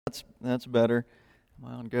That's better.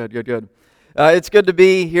 Well, good. It's good to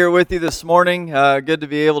be here with you this morning. Good to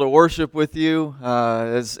be able to worship with you.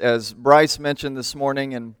 As Brice mentioned this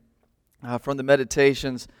morning and from the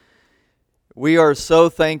meditations, we are so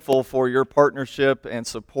thankful for your partnership and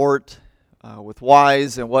support with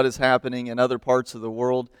WISE and what is happening in other parts of the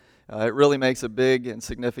world. It really makes a big and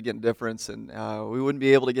significant difference, and we wouldn't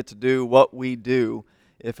be able to get to do what we do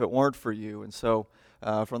if it weren't for you. And so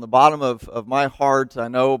from the bottom of my heart, I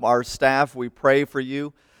know our staff, we pray for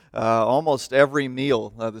you. Almost every meal,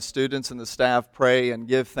 the students and the staff pray and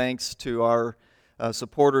give thanks to our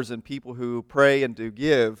supporters and people who pray and do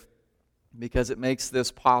give, because it makes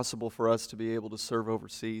this possible for us to be able to serve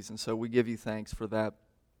overseas. And so we give you thanks for that.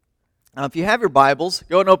 If you have your Bibles,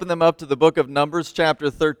 go and open them up to the book of Numbers, chapter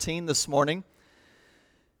 13 this morning.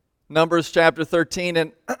 Numbers chapter 13,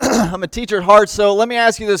 and I'm a teacher at heart, so let me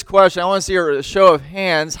ask you this question. I want to see a show of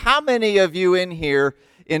hands. How many of you in here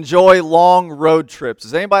enjoy long road trips?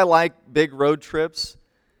 Does anybody like big road trips?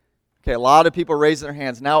 Okay, a lot of people raising their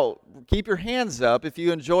hands. Now, keep your hands up if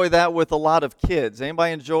you enjoy that with a lot of kids.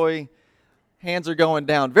 Anybody enjoy? Hands are going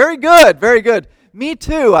down. Very good. Me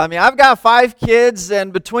too. I mean, I've got 5 kids,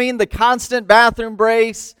 and between the constant bathroom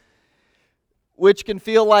breaks, which can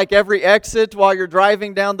feel like every exit while you're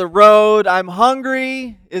driving down the road. I'm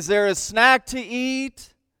hungry. Is there a snack to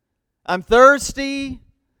eat? I'm thirsty.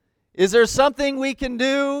 Is there something we can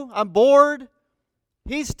do? I'm bored.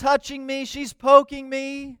 He's touching me. She's poking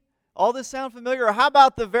me. All this sound familiar? Or how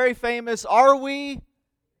about the very famous, are we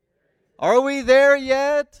there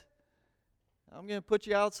yet? I'm going to put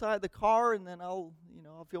you outside the car, and then I'll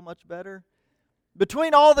feel much better.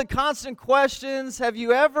 Between all the constant questions, have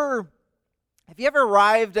you ever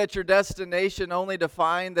arrived at your destination only to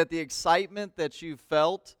find that the excitement that you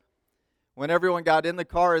felt when everyone got in the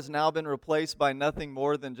car has now been replaced by nothing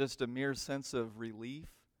more than just a mere sense of relief?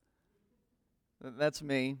 That's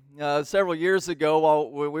me. Several years ago, while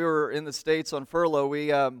we were in the States on furlough, we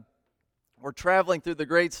were traveling through the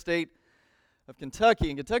great state of Kentucky.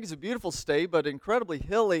 And Kentucky's a beautiful state, but incredibly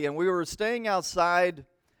hilly, and we were staying outside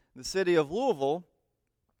the city of Louisville.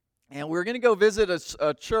 And we were going to go visit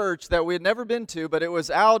a church that we had never been to, but it was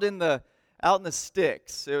out in the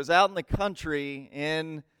sticks. It was out in the country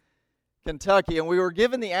in Kentucky. And we were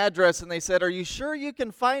given the address, and they said, "Are you sure you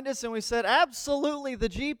can find us?" And we said, "Absolutely. The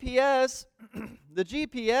GPS, the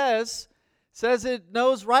GPS says it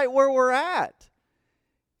knows right where we're at."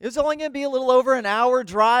 It was only going to be a little over an hour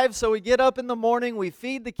drive, so we get up in the morning, we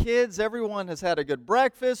feed the kids, everyone has had a good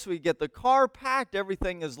breakfast, we get the car packed,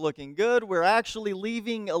 everything is looking good. We're actually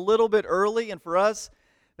leaving a little bit early, and for us,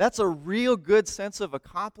 that's a real good sense of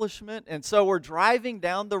accomplishment. And so we're driving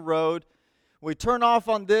down the road, we turn off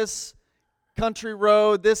on this country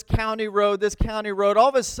road, this county road, all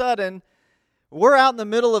of a sudden, we're out in the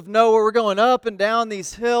middle of nowhere, we're going up and down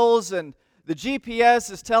these hills, and the GPS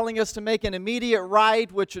is telling us to make an immediate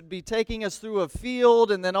right, which would be taking us through a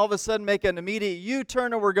field, and then all of a sudden make an immediate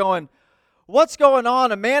U-turn, and we're going, what's going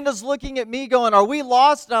on? Amanda's looking at me going, are we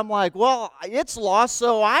lost? And I'm like, well, it's lost,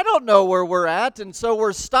 so I don't know where we're at. And so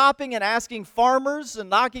we're stopping and asking farmers and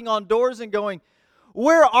knocking on doors and going,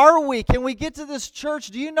 where are we? Can we get to this church?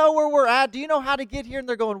 Do you know where we're at? Do you know how to get here? And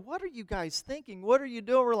they're going, what are you guys thinking? What are you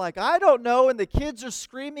doing? We're like, I don't know. And the kids are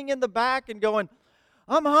screaming in the back and going,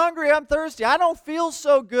 I'm hungry, I'm thirsty, I don't feel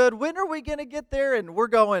so good. When are we going to get there? And we're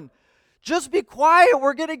going, just be quiet,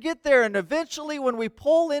 we're going to get there. And eventually when we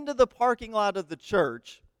pull into the parking lot of the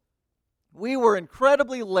church, we were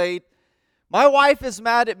incredibly late. My wife is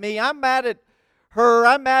mad at me, I'm mad at her,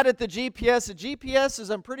 I'm mad at the GPS. The GPS is,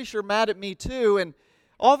 I'm pretty sure, mad at me too. And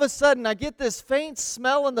all of a sudden I get this faint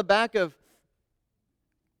smell in the back of,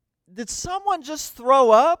 did someone just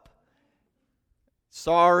throw up?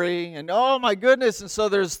 Sorry, and oh my goodness, and so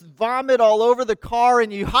there's vomit all over the car,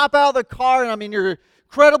 and you hop out of the car, and I mean, you're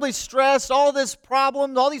incredibly stressed, all these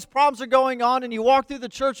problems are going on, and you walk through the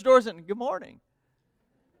church doors, and good morning.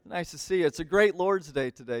 Nice to see you. It's a great Lord's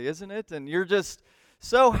Day today, isn't it? And you're just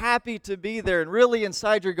so happy to be there, and really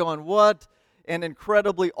inside you're going, what an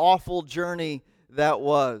incredibly awful journey that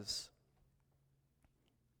was.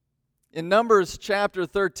 In Numbers chapter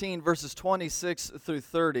 13, verses 26 through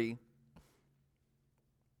 30,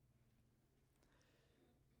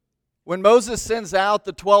 when Moses sends out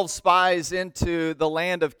the 12 spies into the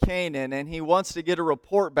land of Canaan and he wants to get a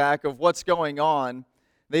report back of what's going on,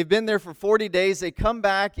 they've been there for 40 days, they come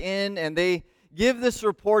back in and they give this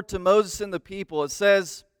report to Moses and the people. It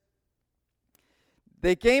says,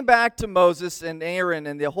 they came back to Moses and Aaron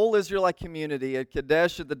and the whole Israelite community at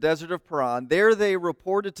Kadesh at the desert of Paran. There they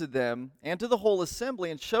reported to them and to the whole assembly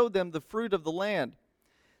and showed them the fruit of the land.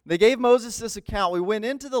 They gave Moses this account. We went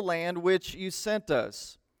into the land which you sent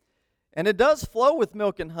us, and it does flow with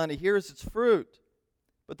milk and honey. Here is its fruit.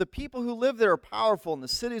 But the people who live there are powerful, and the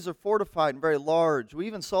cities are fortified and very large. We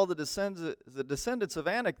even saw the descendants of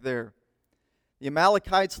Anak there. The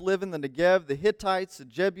Amalekites live in the Negev, the Hittites, the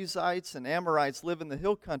Jebusites, and Amorites live in the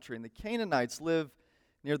hill country, and the Canaanites live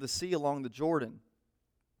near the sea along the Jordan.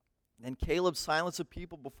 Then Caleb silenced the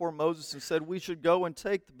people before Moses and said, "We should go and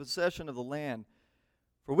take the possession of the land,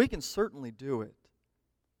 for we can certainly do it."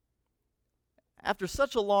 After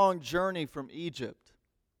such a long journey from Egypt,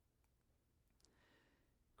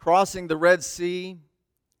 crossing the Red Sea,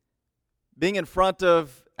 being in front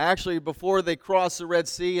of, actually before they cross the Red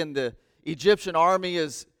Sea and the Egyptian army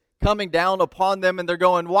is coming down upon them, and they're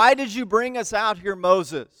going, "Why did you bring us out here,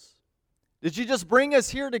 Moses? Did you just bring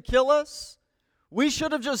us here to kill us? We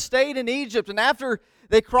should have just stayed in Egypt." And after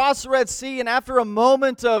they cross the Red Sea, and after a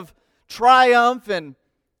moment of triumph and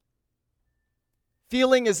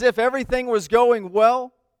feeling as if everything was going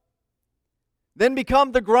well, then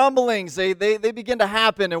become the grumblings. They begin to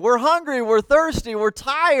happen, and we're hungry, we're thirsty, we're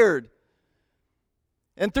tired.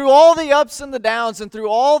 And through all the ups and the downs, and through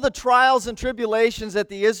all the trials and tribulations that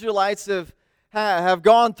the Israelites have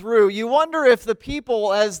gone through, you wonder if the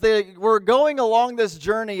people, as they were going along this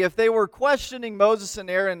journey, if they were questioning Moses and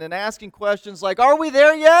Aaron and asking questions like, "Are we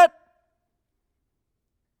there yet?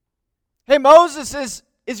 Hey, Moses,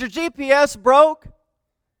 is your GPS broke?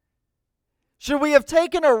 Should we have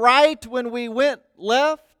taken a right when we went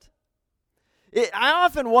left?" I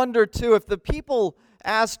often wonder, too, if the people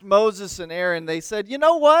asked Moses and Aaron, they said, "You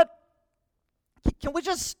know what? Can we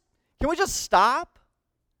just stop?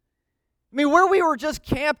 I mean, where we were just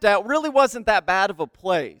camped at really wasn't that bad of a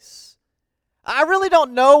place. I really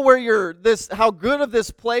don't know where how good of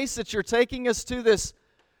this place that you're taking us to, this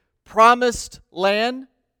promised land.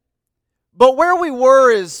 But where we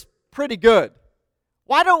were is pretty good.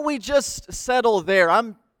 Why don't we just settle there?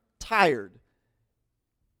 I'm tired."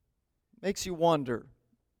 Makes you wonder.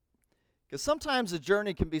 Because sometimes the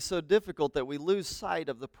journey can be so difficult that we lose sight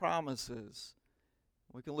of the promises.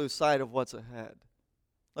 We can lose sight of what's ahead.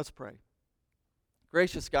 Let's pray.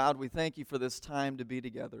 Gracious God, we thank you for this time to be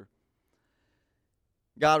together.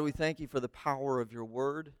 God, we thank you for the power of your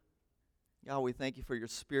word. God, we thank you for your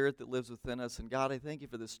spirit that lives within us. And God, I thank you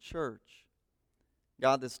for this church.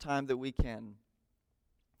 God, this time that we can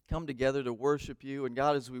come together to worship you. And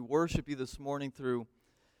God, as we worship you this morning through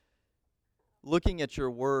looking at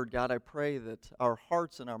your word, God, I pray that our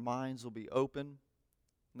hearts and our minds will be open,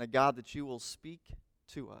 and that, God, that you will speak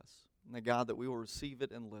to us, and that, God, that we will receive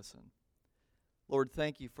it and listen. Lord,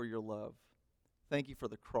 thank you for your love. Thank you for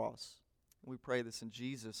the cross. We pray this in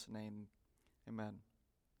Jesus' name. Amen.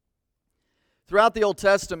 Throughout the Old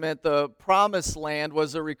Testament, the Promised Land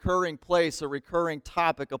was a recurring place, a recurring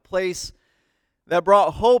topic, a place that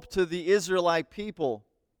brought hope to the Israelite people.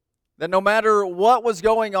 That no matter what was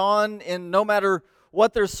going on, and no matter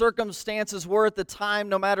what their circumstances were at the time,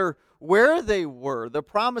 no matter where they were, the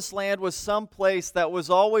Promised Land was some place that was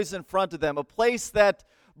always in front of them, a place that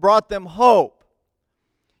brought them hope.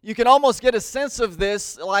 You can almost get a sense of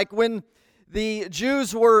this like when the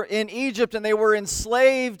Jews were in Egypt and they were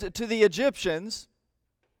enslaved to the Egyptians.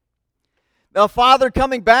 The father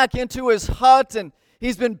coming back into his hut, and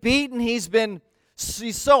he's been beaten, he's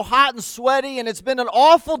so hot and sweaty, and it's been an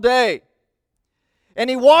awful day. And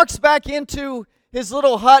he walks back into his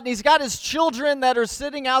little hut, and he's got his children that are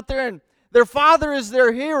sitting out there, and their father is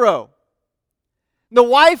their hero. The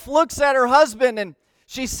wife looks at her husband, and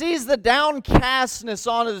she sees the downcastness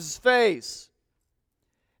on his face.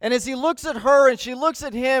 And as he looks at her and she looks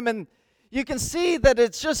at him, and you can see that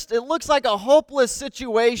it looks like a hopeless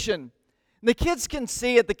situation. And the kids can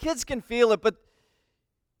see it, the kids can feel it, but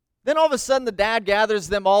then all of a sudden the dad gathers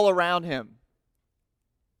them all around him.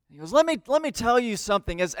 He goes, let me tell you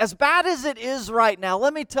something. As bad as it is right now,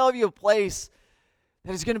 let me tell you a place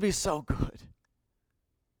that is going to be so good.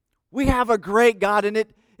 We have a great God, and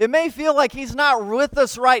it may feel like He's not with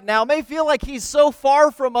us right now. It may feel like He's so far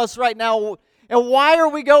from us right now. And why are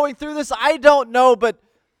we going through this? I don't know, but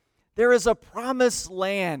there is a promised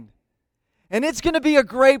land. And it's going to be a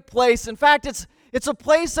great place. In fact, it's a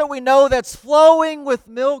place that we know that's flowing with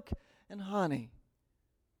milk and honey.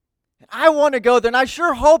 And I want to go there, and I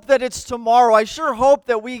sure hope that it's tomorrow. I sure hope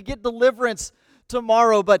that we get deliverance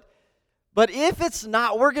tomorrow. But if it's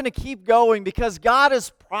not, we're going to keep going because God has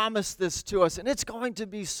promised this to us, and it's going to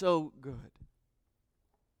be so good.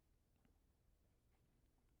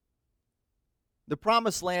 The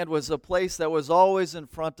promised land was a place that was always in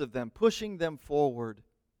front of them, pushing them forward.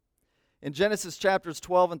 In Genesis chapters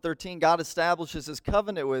 12 and 13, God establishes His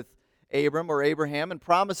covenant with Abram or Abraham and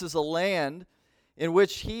promises a land in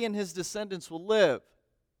which he and his descendants will live.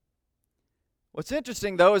 What's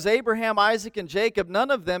interesting, though, is Abraham, Isaac, and Jacob, none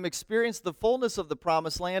of them experienced the fullness of the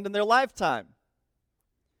promised land in their lifetime.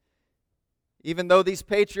 Even though these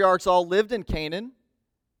patriarchs all lived in Canaan,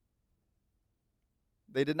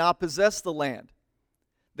 they did not possess the land.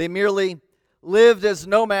 They merely lived as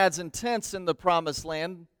nomads in tents in the promised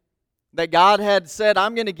land that God had said,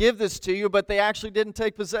 I'm going to give this to you, but they actually didn't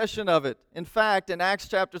take possession of it. In fact, in Acts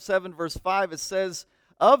chapter 7, verse 5, it says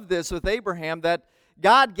of this with Abraham that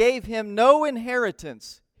God gave him no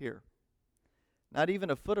inheritance here. Not even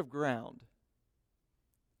a foot of ground.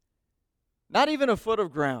 Not even a foot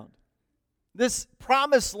of ground. This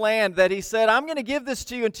promised land that he said, I'm going to give this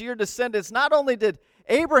to you and to your descendants, not only did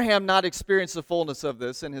Abraham not experience the fullness of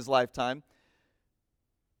this in his lifetime,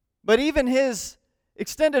 but even his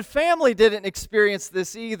extended family didn't experience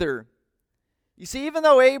this either. You see, even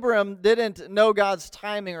though Abram didn't know God's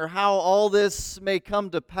timing or how all this may come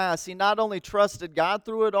to pass, he not only trusted God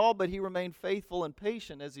through it all, but he remained faithful and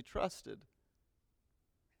patient as he trusted.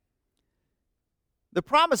 The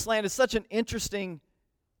promised land is such an interesting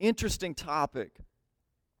topic.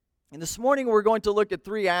 And this morning we're going to look at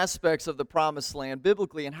three aspects of the promised land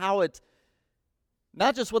biblically and how it,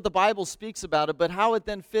 not just what the Bible speaks about it, but how it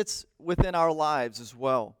then fits within our lives as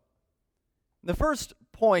well. The first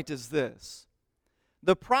point is this.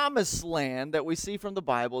 The promised land that we see from the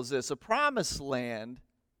Bible is this. A promised land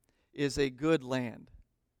is a good land.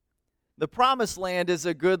 The promised land is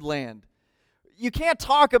a good land. You can't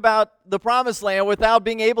talk about the promised land without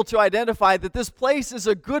being able to identify that this place is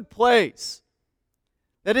a good place.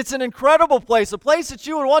 That it's an incredible place, a place that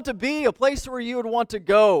you would want to be, a place where you would want to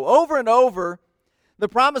go. Over and over, the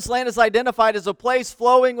promised land is identified as a place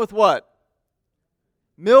flowing with what?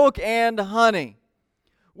 Milk and honey,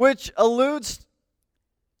 which alludes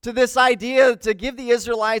to this idea to give the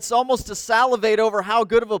Israelites almost to salivate over how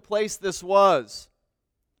good of a place this was.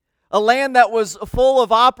 A land that was full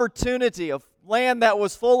of opportunity, a land that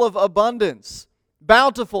was full of abundance,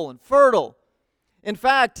 bountiful and fertile. In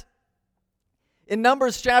fact, in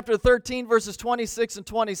Numbers chapter 13, verses 26 and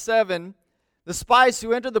 27, the spies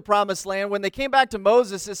who entered the promised land, when they came back to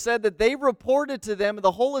Moses, it said that they reported to them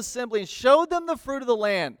the whole assembly and showed them the fruit of the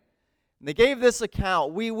land. And they gave this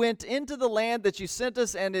account, we went into the land that you sent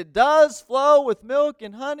us, and it does flow with milk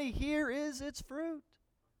and honey. Here is its fruit.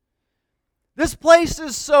 This place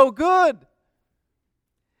is so good.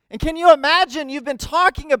 And can you imagine, you've been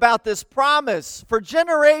talking about this promise for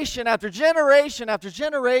generation after generation after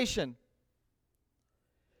generation.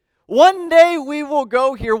 One day we will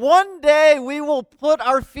go here. One day we will put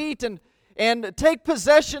our feet and take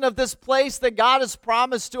possession of this place that God has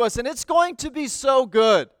promised to us. And it's going to be so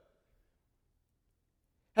good.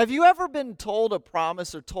 Have you ever been told a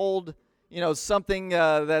promise or told, something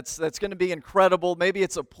that's going to be incredible? Maybe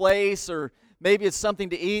it's a place or maybe it's something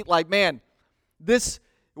to eat. Like, man,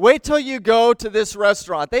 wait till you go to this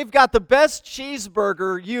restaurant. They've got the best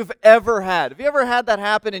cheeseburger you've ever had. Have you ever had that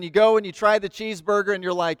happen and you go and you try the cheeseburger and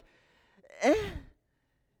you're like,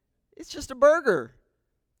 it's just a burger.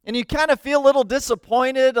 And you kind of feel a little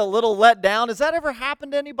disappointed, a little let down. Has that ever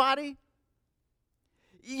happened to anybody?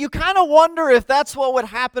 You kind of wonder if that's what would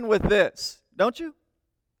happen with this, don't you? I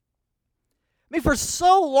mean, for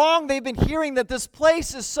so long they've been hearing that this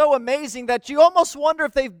place is so amazing that you almost wonder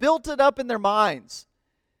if they've built it up in their minds.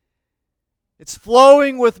 It's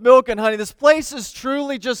flowing with milk and honey. This place is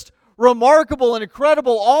truly just remarkable and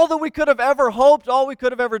incredible. All that we could have ever hoped, all we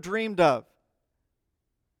could have ever dreamed of.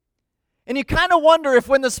 And you kind of wonder if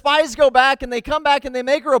when the spies go back and they come back and they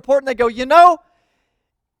make a report and they go,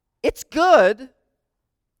 it's good.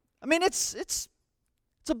 I mean, it's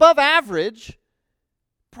above average.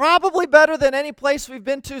 Probably better than any place we've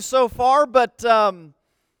been to so far, but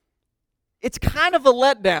it's kind of a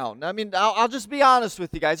letdown. I mean, I'll just be honest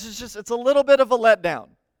with you guys. It's a little bit of a letdown.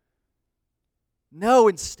 No,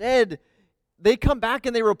 instead, they come back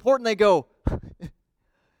and they report and they go,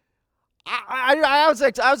 I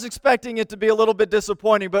was expecting it to be a little bit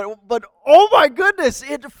disappointing, but oh my goodness,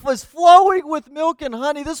 it was flowing with milk and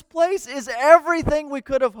honey. This place is everything we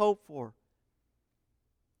could have hoped for.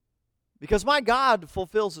 Because my God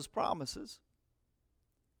fulfills His promises.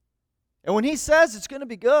 And when He says it's going to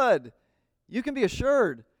be good, you can be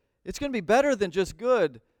assured it's going to be better than just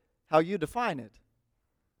good, how you define it.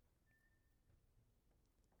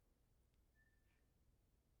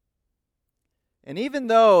 And even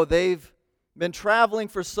though they've been traveling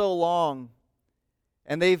for so long,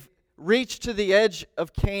 and they've reached to the edge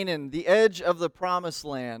of Canaan, the edge of the promised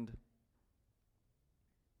land,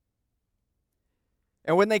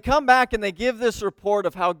 And when they come back and they give this report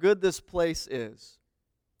of how good this place is,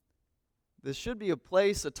 this should be a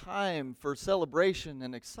place, a time for celebration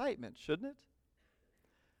and excitement, shouldn't it?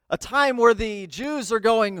 A time where the Jews are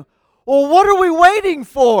going, well, what are we waiting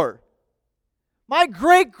for? My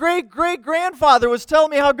great-great-great-grandfather was telling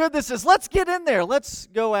me how good this is. Let's get in there. Let's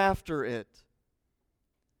go after it.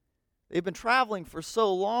 They've been traveling for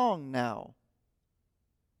so long now.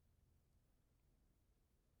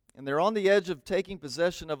 And they're on the edge of taking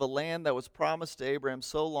possession of a land that was promised to Abraham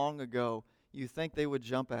so long ago. You think they would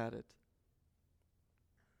jump at it.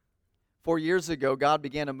 4 years ago, God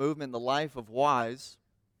began a movement in the life of Wise,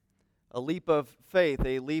 a leap of faith,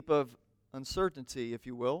 a leap of uncertainty, if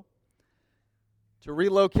you will, to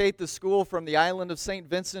relocate the school from the island of St.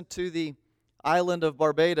 Vincent to the island of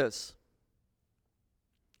Barbados.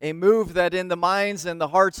 A move that in the minds and the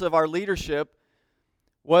hearts of our leadership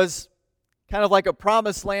was kind of like a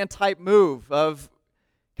promised land type move of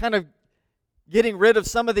kind of getting rid of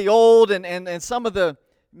some of the old and some of the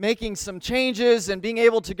making some changes and being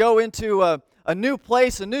able to go into a new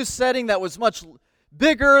place, a new setting that was much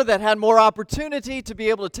bigger, that had more opportunity to be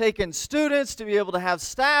able to take in students, to be able to have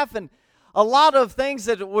staff, and a lot of things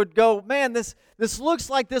that would go, man, this looks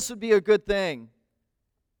like this would be a good thing.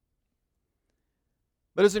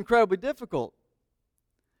 But it's incredibly difficult.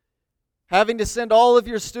 Having to send all of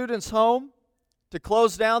your students home, to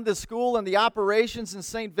close down the school and the operations in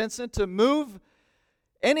St. Vincent, to move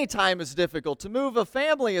any time is difficult. To move a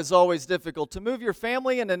family is always difficult. To move your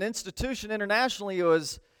family and an institution internationally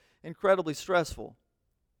was incredibly stressful.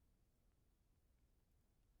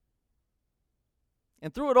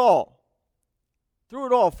 And through it all,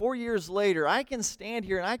 4 years later, I can stand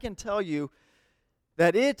here and I can tell you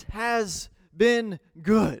that it has been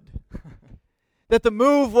good. That the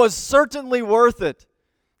move was certainly worth it.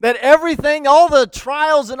 That everything, all the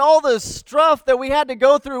trials and all the stuff that we had to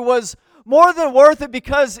go through was more than worth it,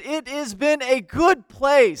 because it has been a good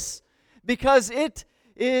place. Because it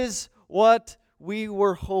is what we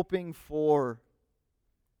were hoping for.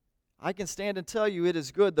 I can stand and tell you it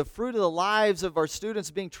is good. The fruit of the lives of our students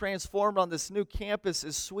being transformed on this new campus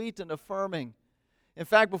is sweet and affirming. In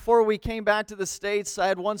fact, before we came back to the States, I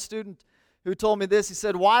had one student who told me this. He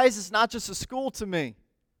said, "Why is this not just a school to me?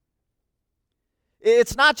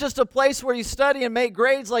 It's not just a place where you study and make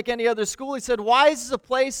grades like any other school." He said, "Why is this a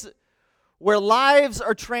place where lives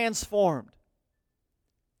are transformed?"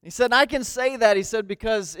 He said, and I can say that, he said,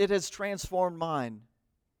 because it has transformed mine.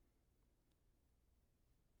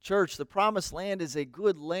 Church, the promised land is a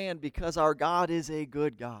good land because our God is a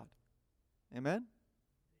good God. Amen?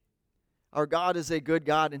 Our God is a good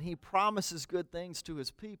God, and He promises good things to His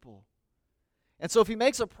people. And so if He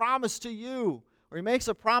makes a promise to you, or He makes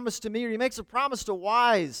a promise to me, or He makes a promise to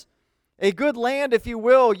Wise, a good land, if you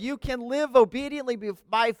will, you can live obediently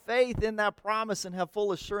by faith in that promise and have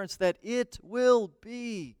full assurance that it will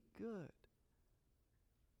be good.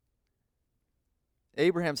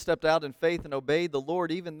 Abraham stepped out in faith and obeyed the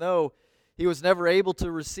Lord, even though he was never able to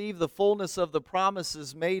receive the fullness of the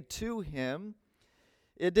promises made to him.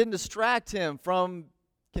 It didn't distract him from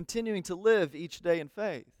continuing to live each day in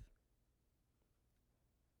faith.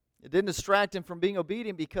 It didn't distract him from being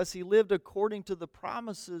obedient because he lived according to the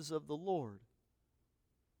promises of the Lord.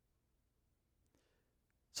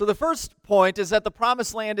 So the first point is that the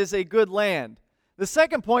promised land is a good land. The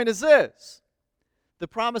second point is this: the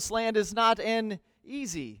promised land is not an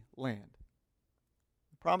easy land.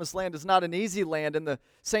 The promised land is not an easy land. In the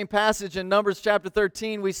same passage in Numbers chapter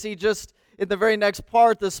 13, we see just in the very next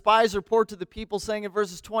part, the spies report to the people saying in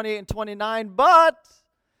verses 28 and 29,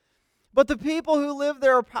 But the people who live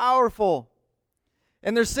there are powerful,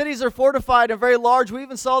 and their cities are fortified and very large. We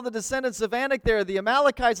even saw the descendants of Anak there. The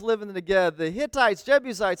Amalekites live in the Negev. The Hittites,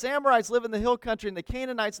 Jebusites, Amorites live in the hill country, and the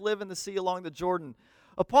Canaanites live in the sea along the Jordan.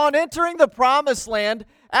 Upon entering the promised land,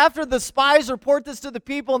 after the spies report this to the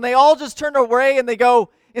people, and they all just turn away and they go,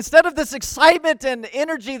 instead of this excitement and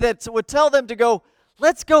energy that would tell them to go,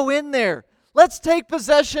 let's go in there. Let's take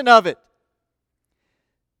possession of it.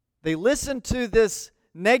 They listen to this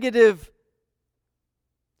negative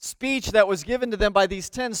speech that was given to them by these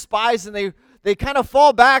 10 spies, and they kind of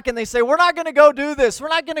fall back and they say, we're not going to go do this. We're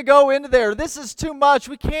not going to go into there. This is too much.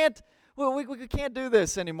 We can't do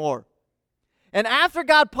this anymore. And after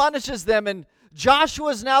God punishes them, and Joshua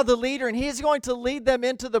is now the leader, and he's going to lead them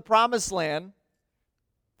into the promised land,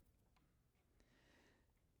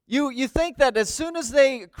 you think that as soon as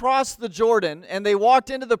they crossed the Jordan and they walked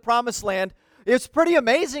into the promised land, it's pretty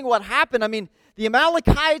amazing what happened. I mean, the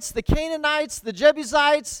Amalekites, the Canaanites, the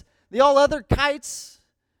Jebusites, all other kites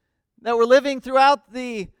that were living throughout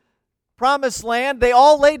the promised land, they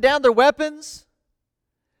all laid down their weapons.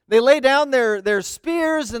 They lay down their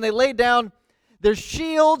spears and they lay down their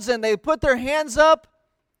shields and they put their hands up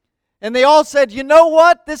and they all said, you know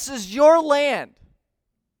what? This is your land.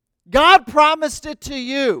 God promised it to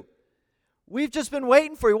you. We've just been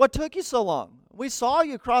waiting for you. What took you so long? We saw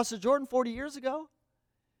you cross the Jordan 40 years ago.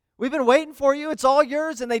 We've been waiting for you. It's all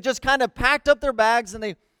yours. And they just kind of packed up their bags and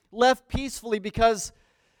they left peacefully because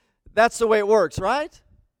that's the way it works, right?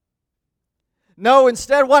 No,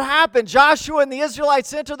 instead, what happened? Joshua and the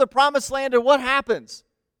Israelites enter the promised land, and what happens?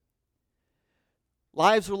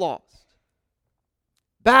 Lives were lost.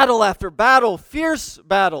 Battle after battle, fierce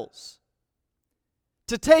battles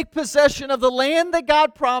to take possession of the land that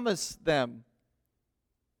God promised them.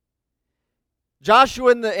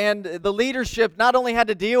 Joshua and the leadership not only had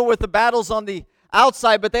to deal with the battles on the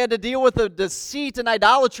outside, but they had to deal with the deceit and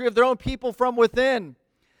idolatry of their own people from within.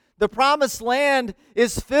 The promised land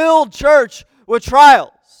is filled, church, with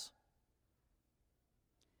trials.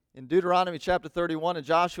 In Deuteronomy chapter 31 and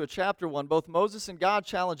Joshua chapter 1, both Moses and God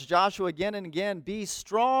challenged Joshua again and again, be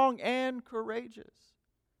strong and courageous.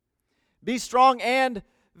 Be strong and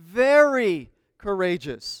very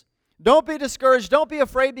courageous. Don't be discouraged. Don't be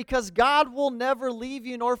afraid, because God will never leave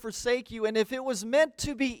you nor forsake you. And if it was meant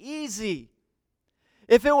to be easy,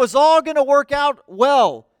 if it was all going to work out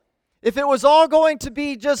well, if it was all going to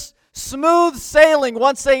be just smooth sailing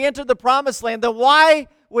once they entered the promised land, then why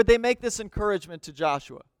would they make this encouragement to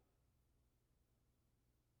Joshua?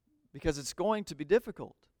 Because it's going to be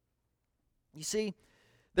difficult. You see,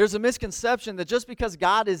 there's a misconception that just because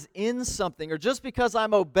God is in something, or just because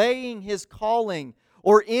I'm obeying His calling,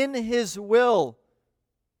 or in His will,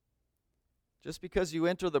 just because you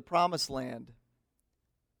enter the promised land,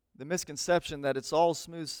 the misconception that it's all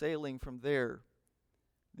smooth sailing from there.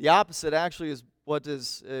 The opposite actually is what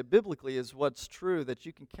is biblically is what's true, that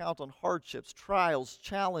you can count on hardships, trials,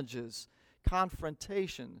 challenges,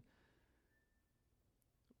 confrontation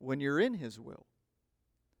when you're in His will,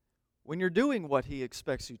 when you're doing what He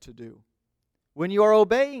expects you to do, when you are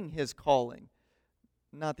obeying His calling,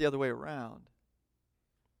 not the other way around.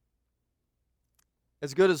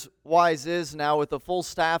 As good as Wise is now, with a full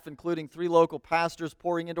staff, including 3 local pastors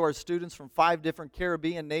pouring into our students from 5 different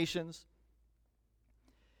Caribbean nations,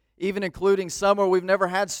 even including some where we've never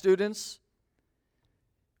had students.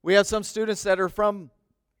 We have some students that are from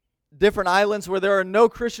different islands where there are no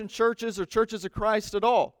Christian churches or churches of Christ at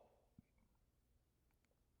all.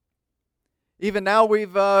 Even now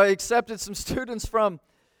we've accepted some students from,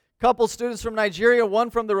 a couple students from Nigeria,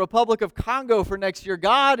 one from the Republic of Congo for next year.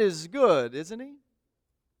 God is good, isn't He?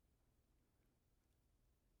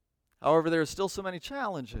 However, there are still so many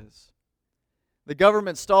challenges. The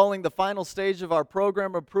government stalling the final stage of our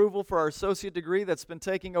program approval for our associate degree that's been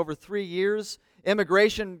taking over 3 years.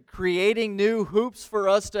 Immigration creating new hoops for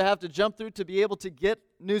us to have to jump through to be able to get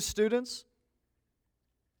new students.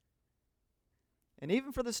 And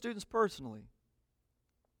even for the students personally.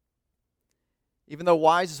 Even though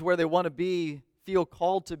Wise is where they want to be, feel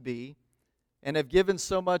called to be, and have given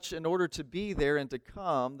so much in order to be there and to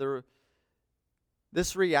come,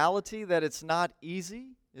 this reality that it's not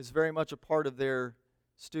easy is very much a part of their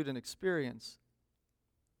student experience.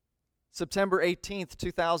 September 18th,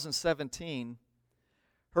 2017,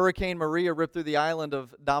 Hurricane Maria ripped through the island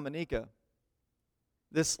of Dominica.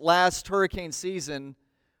 This last hurricane season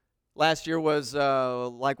last year was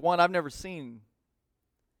like one I've never seen.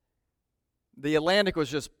 The Atlantic was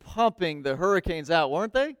just pumping the hurricanes out,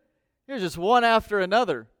 weren't they? It was just one after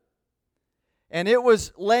another. And it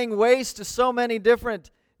was laying waste to so many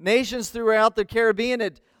different nations throughout the Caribbean.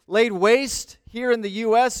 It laid waste here in the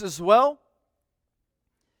U.S. as well.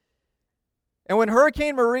 And when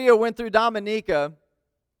Hurricane Maria went through Dominica,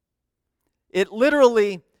 it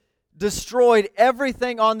literally destroyed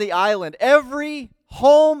everything on the island. Every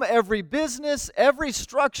home, every business, every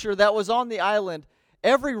structure that was on the island,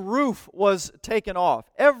 every roof was taken off.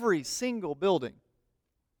 Every single building.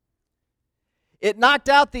 It knocked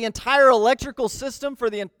out the entire electrical system for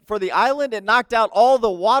the island. It knocked out all the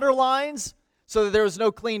water lines so that there was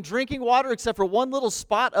no clean drinking water except for one little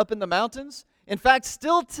spot up in the mountains. In fact,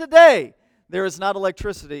 still today, there is not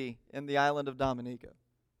electricity in the island of Dominica.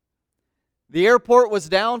 The airport was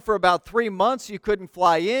down for about 3 months. You couldn't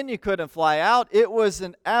fly in, you couldn't fly out. It was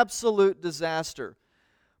an absolute disaster.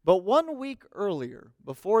 But 1 week earlier,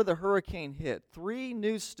 before the hurricane hit, 3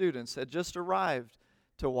 new students had just arrived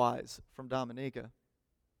to Wise from Dominica.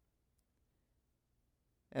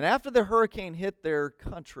 And after the hurricane hit their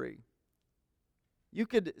country, you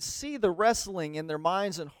could see the wrestling in their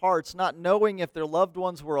minds and hearts, not knowing if their loved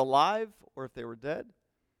ones were alive or if they were dead,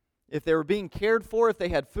 if they were being cared for, if they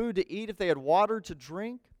had food to eat, if they had water to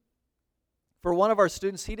drink. For one of our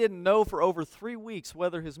students, he didn't know for over 3 weeks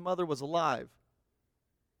whether his mother was alive.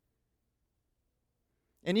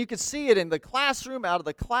 And you could see it in the classroom, out of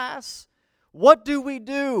the class. What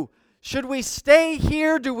do? Should we stay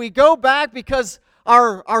here? Do we go back because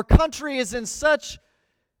our country is in such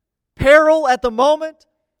peril at the moment?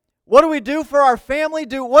 What do we do for our family?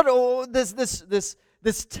 This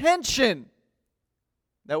tension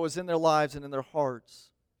that was in their lives and in their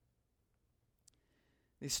hearts.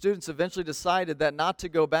 These students eventually decided that not to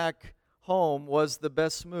go back home was the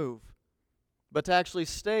best move, but to actually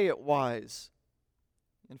stay at Wise.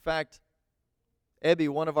 In fact, Ebby,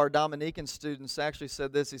 one of our Dominican students, actually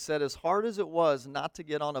said this. He said, as hard as it was not to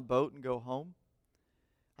get on a boat and go home,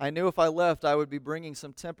 I knew if I left I would be bringing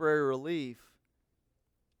some temporary relief.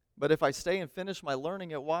 But if I stay and finish my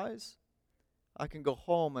learning at Wise, I can go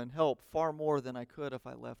home and help far more than I could if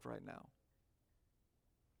I left right now.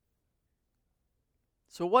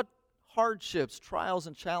 So what hardships, trials,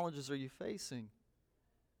 and challenges are you facing?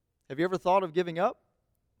 Have you ever thought of giving up?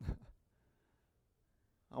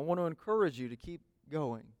 I want to encourage you to keep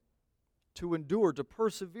going, to endure, to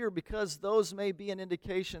persevere, because those may be an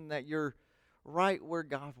indication that you're right where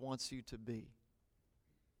God wants you to be.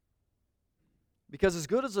 Because as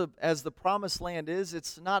good as the promised land is,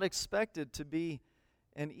 it's not expected to be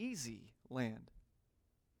an easy land.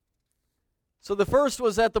 So the first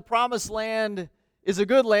was that the promised land is a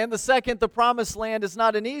good land. The second, the promised land is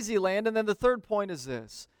not an easy land. And then the third point is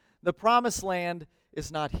this: the promised land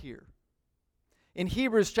is not here. In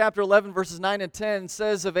Hebrews chapter 11, verses 9 and 10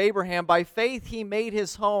 says of Abraham, by faith he made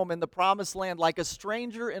his home in the promised land like a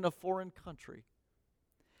stranger in a foreign country.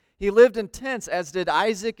 He lived in tents, as did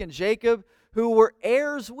Isaac and Jacob, who were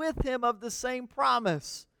heirs with him of the same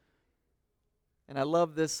promise. And I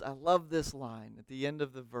love this line at the end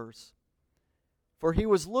of the verse. For he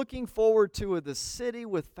was looking forward to the city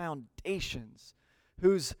with foundations,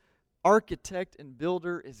 whose architect and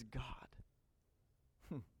builder is God.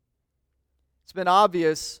 It's been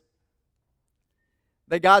obvious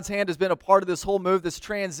that God's hand has been a part of this whole move, this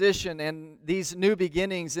transition, and these new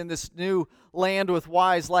beginnings in this new land with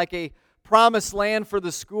Wise, like a promised land for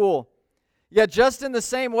the school. Yet just in the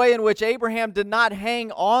same way in which Abraham did not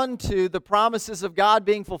hang on to the promises of God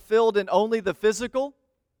being fulfilled in only the physical,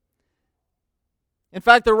 in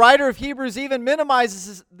fact, the writer of Hebrews even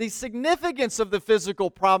minimizes the significance of the physical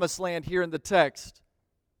promised land here in the text.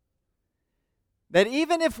 That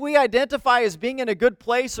even if we identify as being in a good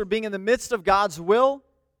place or being in the midst of God's will,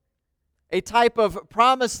 a type of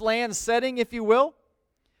promised land setting, if you will,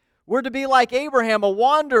 we're to be like Abraham, a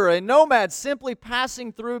wanderer, a nomad, simply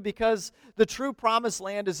passing through because the true promised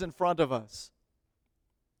land is in front of us.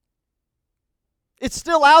 It's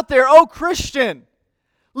still out there. Oh, Christian,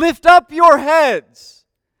 lift up your heads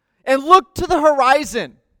and look to the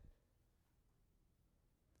horizon.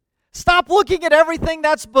 Stop looking at everything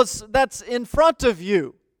that's in front of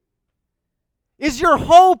you. Is your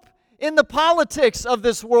hope in the politics of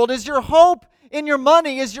this world? Is your hope in your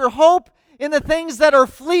money? Is your hope in the things that are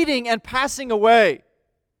fleeting and passing away?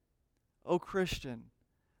 Oh, Christian,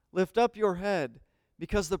 lift up your head,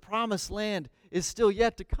 because the promised land is still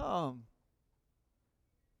yet to come.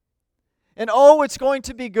 And oh, it's going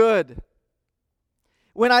to be good.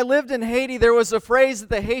 When I lived in Haiti, there was a phrase that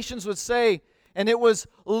the Haitians would say, and it was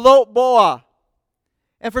 "Lot boa."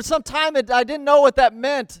 And for some time, I didn't know what that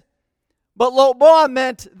meant. But "Lot boa"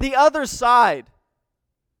 meant the other side.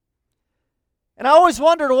 And I always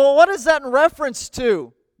wondered, well, what is that in reference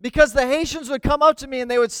to? Because the Haitians would come up to me and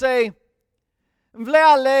they would say, "M'vle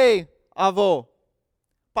aller à vous,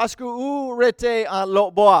 parce que vous rete en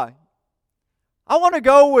Lot boa." I want to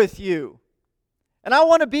go with you. And I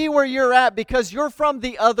want to be where you're at because you're from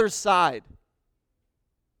the other side.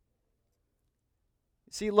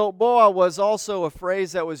 See, Lot boa was also a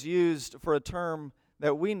phrase that was used for a term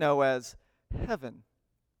that we know as heaven.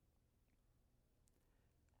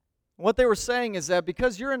 What they were saying is that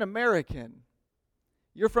because you're an American,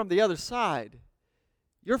 you're from the other side.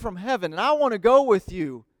 You're from heaven, and I want to go with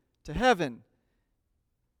you to heaven.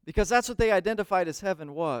 Because that's what they identified as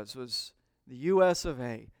heaven was the U.S. of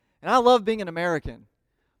A. And I love being an American.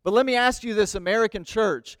 But let me ask you this, American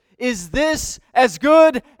church. Is this as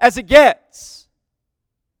good as it gets?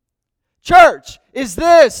 Church, is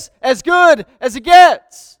this as good as it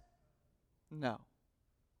gets? No.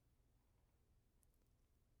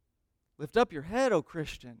 Lift up your head, O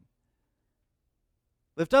Christian.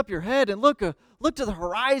 Lift up your head and look to the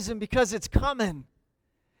horizon, because it's coming.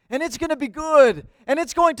 And it's going to be good. And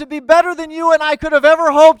it's going to be better than you and I could have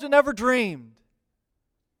ever hoped and ever dreamed.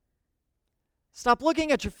 Stop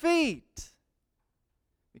looking at your feet.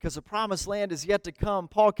 because the promised land is yet to come.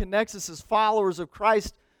 Paul connects us as followers of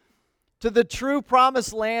Christ to the true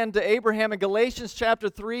promised land to Abraham in Galatians chapter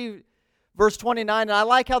 3, verse 29. And I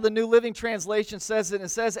like how the New Living Translation says it. It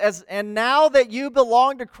says, "And now that you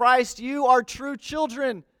belong to Christ, you are true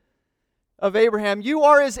children of Abraham. You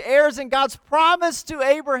are his heirs, and God's promise to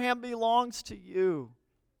Abraham belongs to you."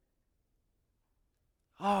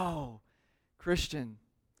 Oh, Christian,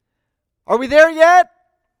 are we there yet?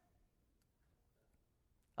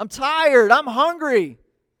 I'm tired. I'm hungry.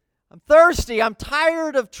 I'm thirsty. I'm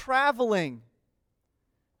tired of traveling.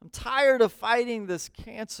 I'm tired of fighting this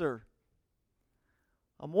cancer.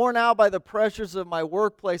 I'm worn out by the pressures of my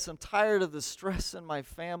workplace. I'm tired of the stress in my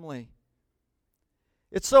family.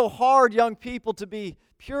 It's so hard, young people, to be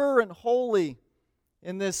pure and holy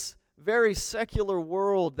in this very secular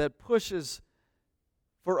world that pushes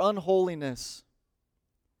for unholiness.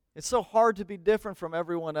 It's so hard to be different from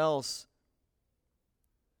everyone else.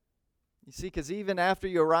 You see, because even after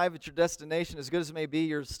you arrive at your destination, as good as it may be,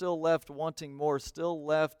 you're still left wanting more, still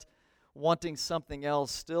left wanting something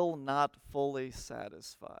else, still not fully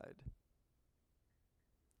satisfied.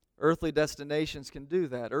 Earthly destinations can do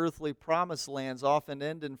that. Earthly promised lands often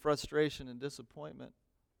end in frustration and disappointment.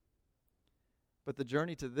 But the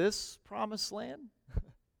journey to this promised land,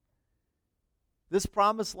 this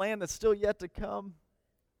promised land that's still yet to come,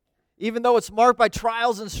 even though it's marked by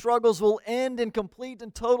trials and struggles, will end in complete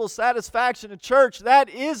and total satisfaction. In church, that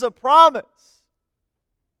is a promise.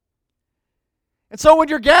 And so when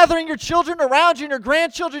you're gathering your children around you, and your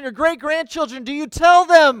grandchildren, your great-grandchildren, do you tell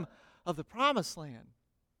them of the promised land?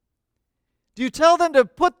 Do you tell them to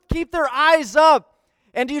keep their eyes up?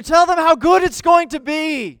 And do you tell them how good it's going to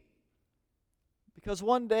be? Because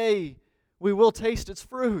one day we will taste its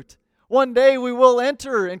fruit. One day we will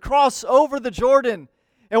enter and cross over the Jordan.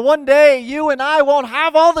 And one day you and I won't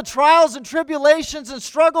have all the trials and tribulations and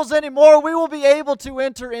struggles anymore. We will be able to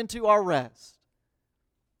enter into our rest.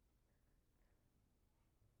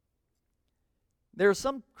 There are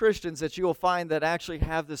some Christians that you will find that actually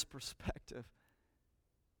have this perspective.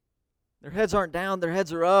 Their heads aren't down, their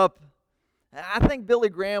heads are up. I think Billy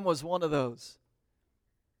Graham was one of those.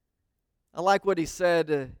 I like what he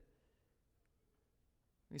said.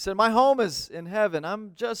 He said, "My home is in heaven.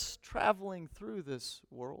 I'm just traveling through this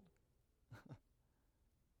world."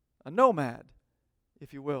 A nomad,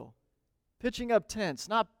 if you will. Pitching up tents,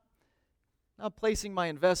 not placing my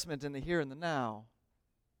investment in the here and the now.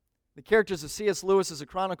 The characters of C.S. Lewis's The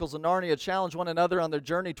Chronicles of Narnia challenge one another on their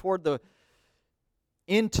journey toward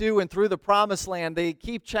into and through the promised land. They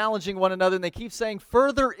keep challenging one another, and they keep saying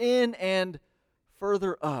further in and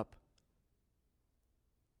further up.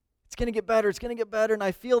 It's going to get better, it's going to get better, and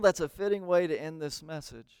I feel that's a fitting way to end this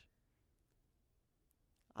message.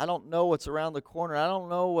 I don't know what's around the corner. I don't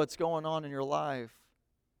know what's going on in your life.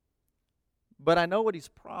 But I know what He's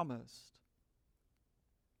promised.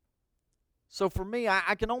 So for me,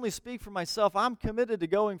 I can only speak for myself. I'm committed to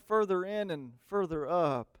going further in and further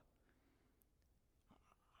up.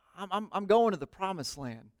 I'm going to the promised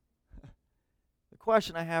land. The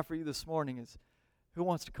question I have for you this morning is, who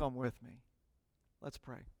wants to come with me? Let's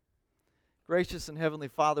pray. Gracious and Heavenly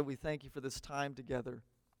Father, we thank You for this time together.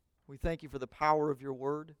 We thank You for the power of Your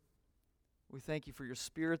Word. We thank You for Your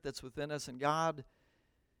Spirit that's within us. And God,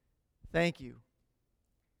 thank You.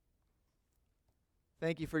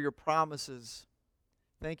 Thank You for Your promises.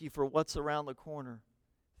 Thank You for what's around the corner.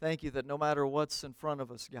 Thank You that no matter what's in front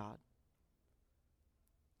of us, God,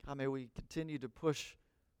 may we continue to push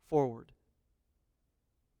forward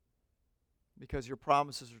because Your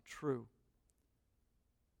promises are true.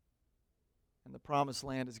 And the promised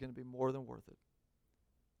land is going to be more than worth it.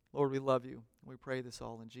 Lord, we love You. And we pray this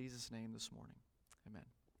all in Jesus' name this morning. Amen.